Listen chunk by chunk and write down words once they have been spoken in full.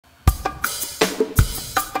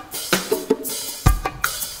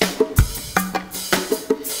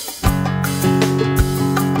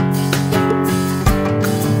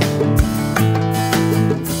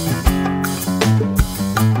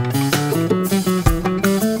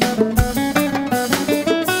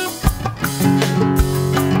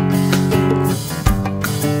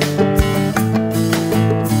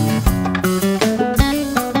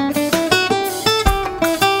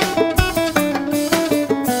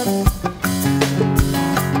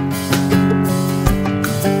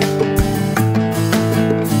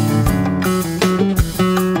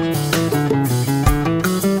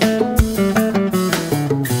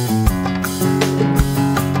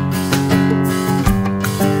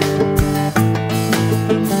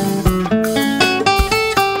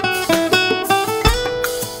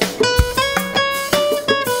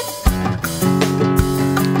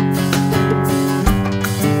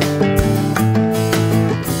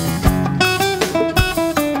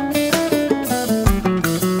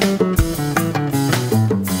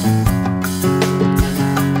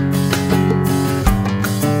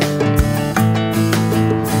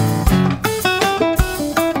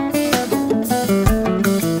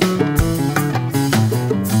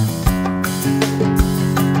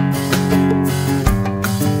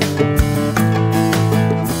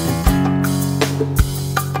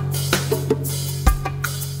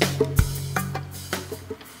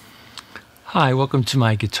Hi, welcome to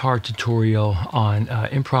my guitar tutorial on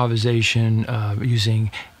improvisation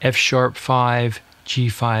using F#5,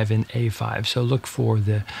 G5, and A5. So look for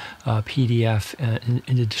the PDF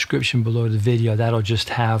in the description below the video. That'll just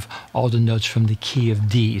have all the notes from the key of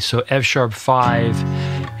D. So F#5,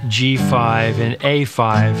 G5, and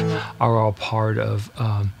A5 are all part of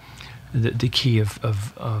the key of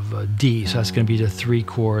D. So that's going to be the 3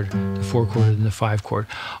 chord, the 4 chord, and the 5 chord.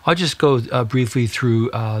 I'll just go briefly through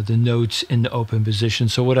the notes in the open position.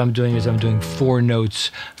 So what I'm doing is I'm doing 4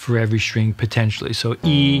 notes for every string potentially. So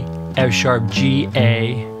E, F#, G,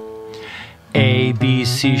 A, B,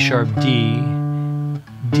 C#, D,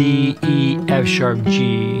 D, E, F#,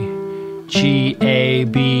 G, G, A,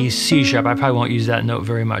 B, C#. I probably won't use that note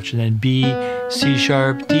very much. And then B, C#,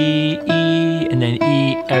 D, E, and then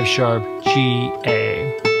E, F#, G,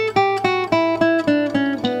 A.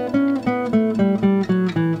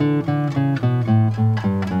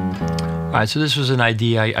 All right, so this was an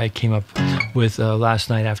idea I came up with last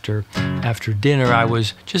night after dinner. I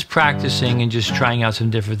was just practicing and just trying out some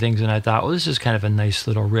different things, and I thought, well, this is kind of a nice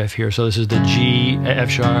little riff here. So this is the G, F#,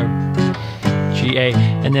 G, A,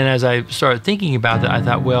 and then as I started thinking about that, I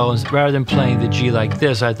thought, well, rather than playing the G like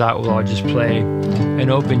this, I thought, well, I'll just play an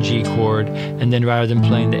open G chord, and then rather than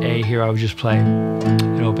playing the A here, I would just play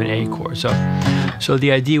an open A chord. So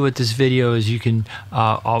the idea with this video is you can,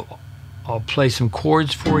 I'll play some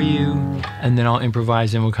chords for you, and then I'll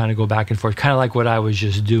improvise, and we'll kind of go back and forth, kind of like what I was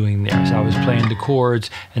just doing there. So I was playing the chords,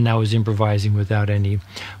 and I was improvising without any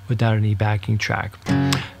backing track.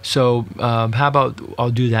 So how about I'll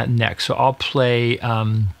do that next? So I'll play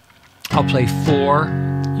 4,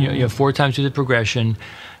 4 times through the progression,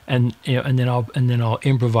 and and then I'll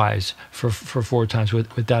improvise for 4 times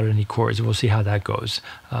without any chords, and we'll see how that goes.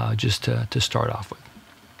 Just to start off with.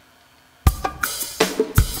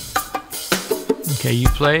 Okay, you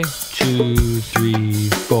play 2, 3,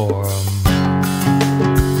 4.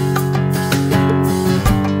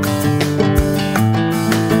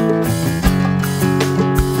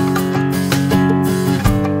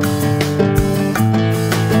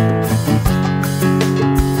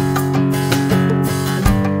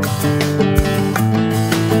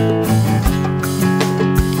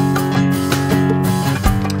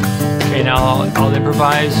 Okay, now I'll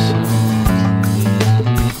improvise.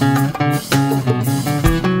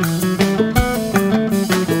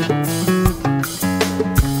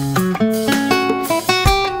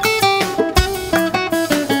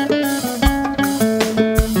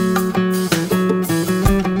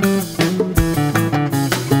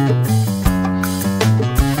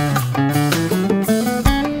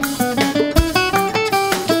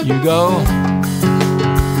 You go.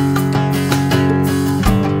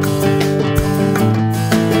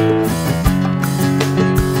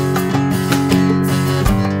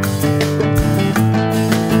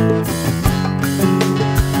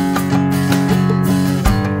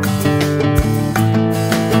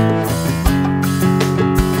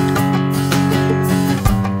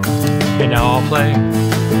 Okay, now I'll play.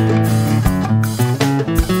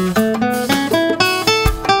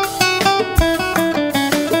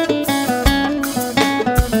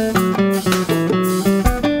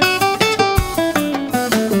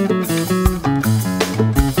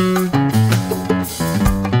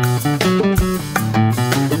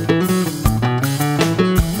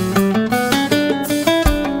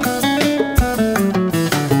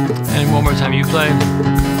 One more time, you play.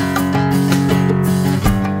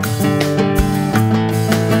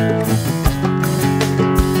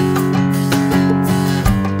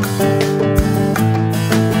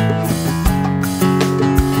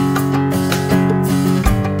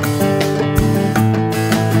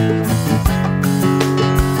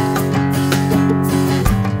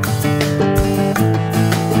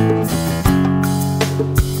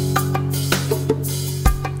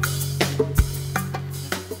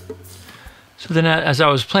 So then as I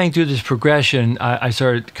was playing through this progression, I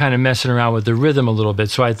started kind of messing around with the rhythm a little bit.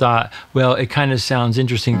 So I thought, well, it kind of sounds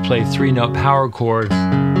interesting to play 3-note power chord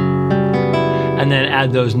and then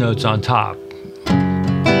add those notes on top.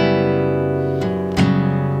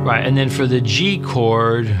 Right, and then for the G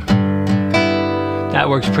chord, that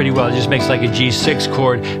works pretty well. It just makes like a G6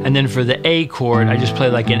 chord. And then for the A chord, I just play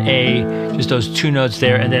like an A, just those 2 notes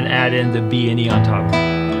there, and then add in the B and E on top.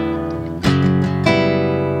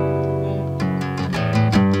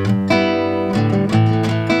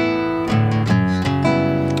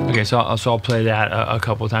 Okay, so I'll play that a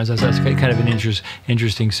couple of times. That's kind of an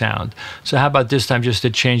interesting sound. So how about this time, just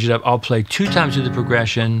to change it up, I'll play 2 times through the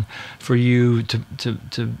progression for you to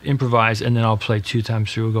improvise, and then I'll play 2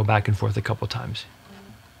 times through. We'll go back and forth a couple times.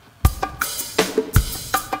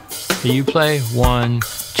 Okay, you play 1,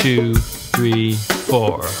 2, 3,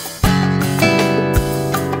 4.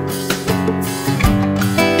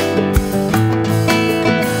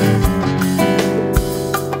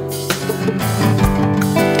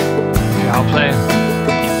 Okay, I'll play.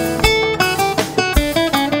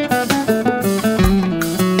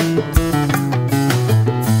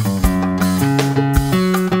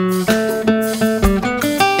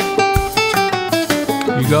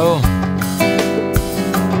 You go.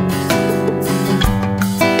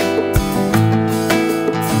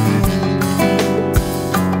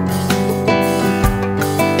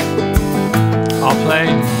 I'll play.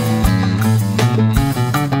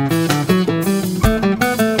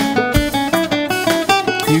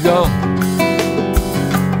 You go.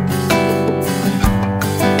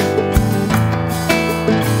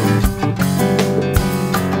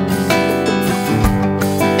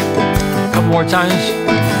 A couple more times.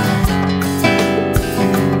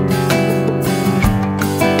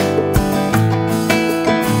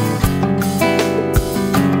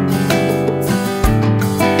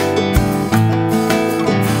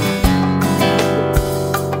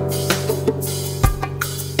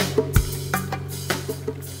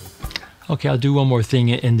 Okay, I'll do one more thing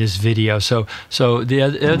in this video. So the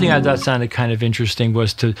other thing I thought sounded kind of interesting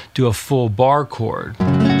was to do a full bar chord,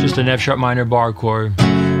 just an F sharp minor bar chord.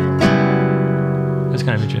 That's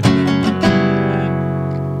kind of interesting.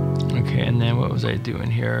 Okay, and then what was I doing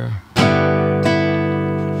here?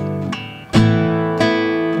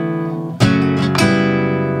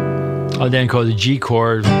 I'll then call the G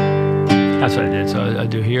chord. That's what I did. So I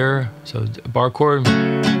do here. So bar chord.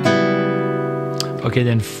 Okay,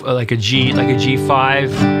 then like a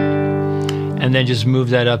G5, and then just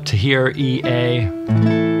move that up to here, E, A.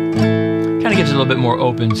 Kind of gives it a little bit more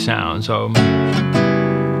open sound. So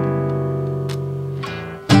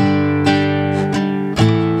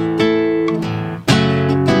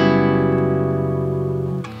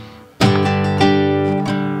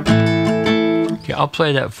okay, I'll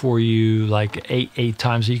play that for you like eight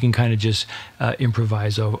times, so you can kind of just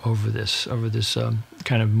improvise over this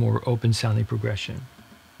kind of more open sounding progression.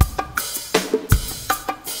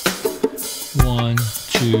 1,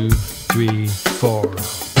 2, 3, 4.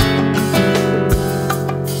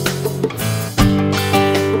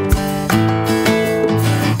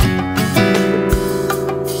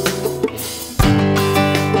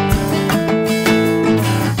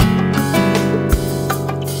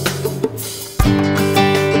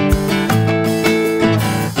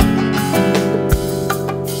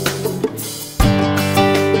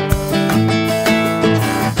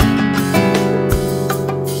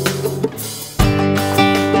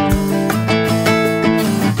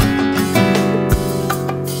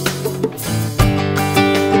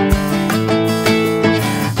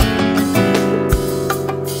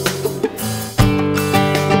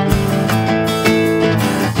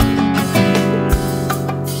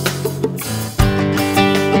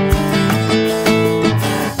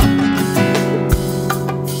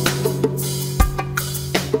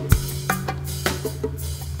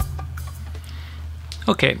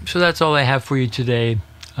 Okay, so that's all I have for you today.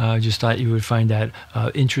 Just thought you would find that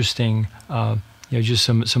interesting. Just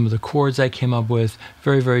some of the chords I came up with.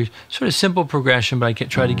 Very sort of simple progression, but I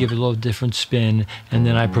try to give it a little different spin. And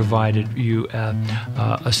then I provided you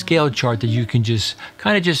a scale chart that you can just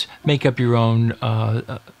kind of just make up your own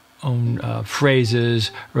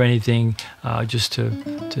phrases or anything, just to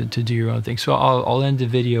do your own thing. So I'll end the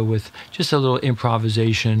video with just a little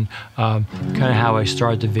improvisation, kind of how I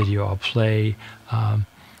start the video. I'll play.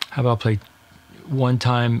 How about play one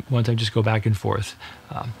time, just go back and forth.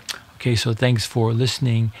 Okay, so thanks for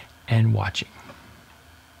listening and watching.